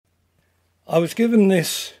I was given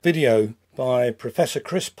this video by Professor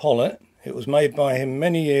Chris Pollitt. It was made by him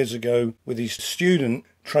many years ago with his student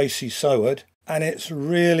Tracy Soward, and it's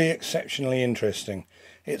really exceptionally interesting.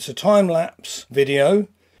 It's a time-lapse video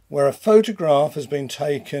where a photograph has been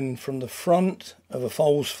taken from the front of a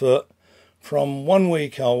foal's foot from 1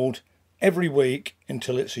 week old every week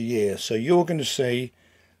until it's a year. So you're going to see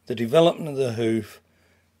the development of the hoof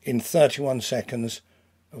in 31 seconds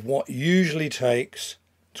of what usually takes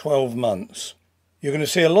 12 months. You're going to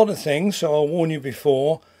see a lot of things, so I'll warn you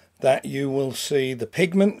before that you will see the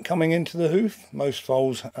pigment coming into the hoof. Most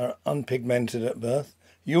foals are unpigmented at birth.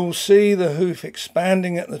 You'll see the hoof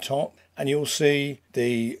expanding at the top, and you'll see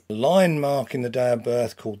the line mark in the day of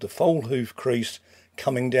birth called the foal hoof crease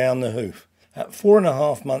coming down the hoof. At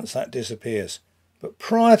 4.5 months that disappears. But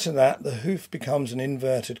prior to that, the hoof becomes an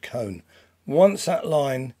inverted cone. Once that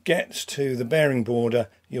line gets to the bearing border,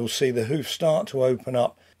 you'll see the hoof start to open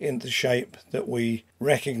up in the shape that we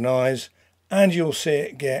recognise, and you'll see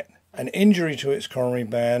it get an injury to its coronary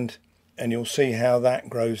band, and you'll see how that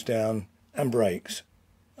grows down and breaks.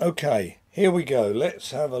 Okay, here we go. Let's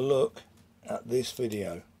have a look at this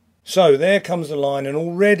video. So there comes the line, and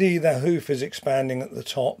already the hoof is expanding at the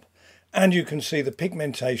top, and you can see the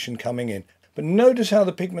pigmentation coming in. But notice how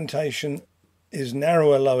the pigmentation is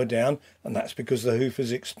narrower lower down, and that's because the hoof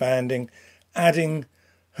is expanding, adding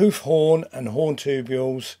hoof horn and horn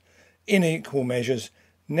tubules in equal measures.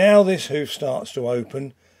 Now this hoof starts to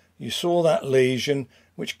open. You saw that lesion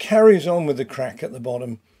which carries on with the crack at the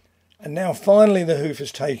bottom, and now finally the hoof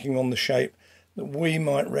is taking on the shape that we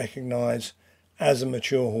might recognise as a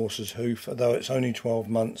mature horse's hoof, although it's only 12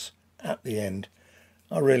 months at the end.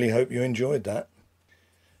 I really hope you enjoyed that.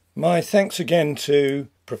 My thanks again to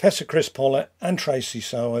Professor Chris Pollitt and Tracy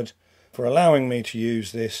Soward for allowing me to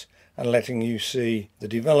use this and letting you see the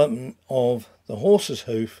development of the horse's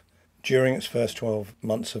hoof during its first 12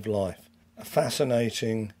 months of life. A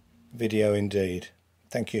fascinating video indeed.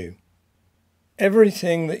 Thank you.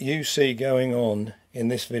 Everything that you see going on in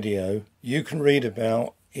this video you can read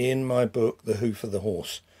about in my book The Hoof of the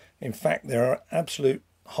Horse. In fact, there are absolute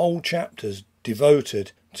whole chapters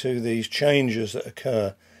devoted to these changes that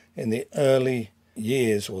occur in the early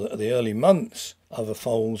years or the early months of a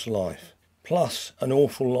foal's life, plus an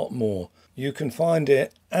awful lot more. You can find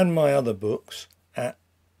it and my other books at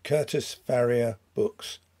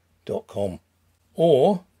curtisfarrierbooks.com,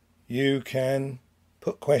 or you can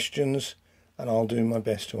put questions and I'll do my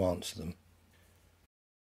best to answer them.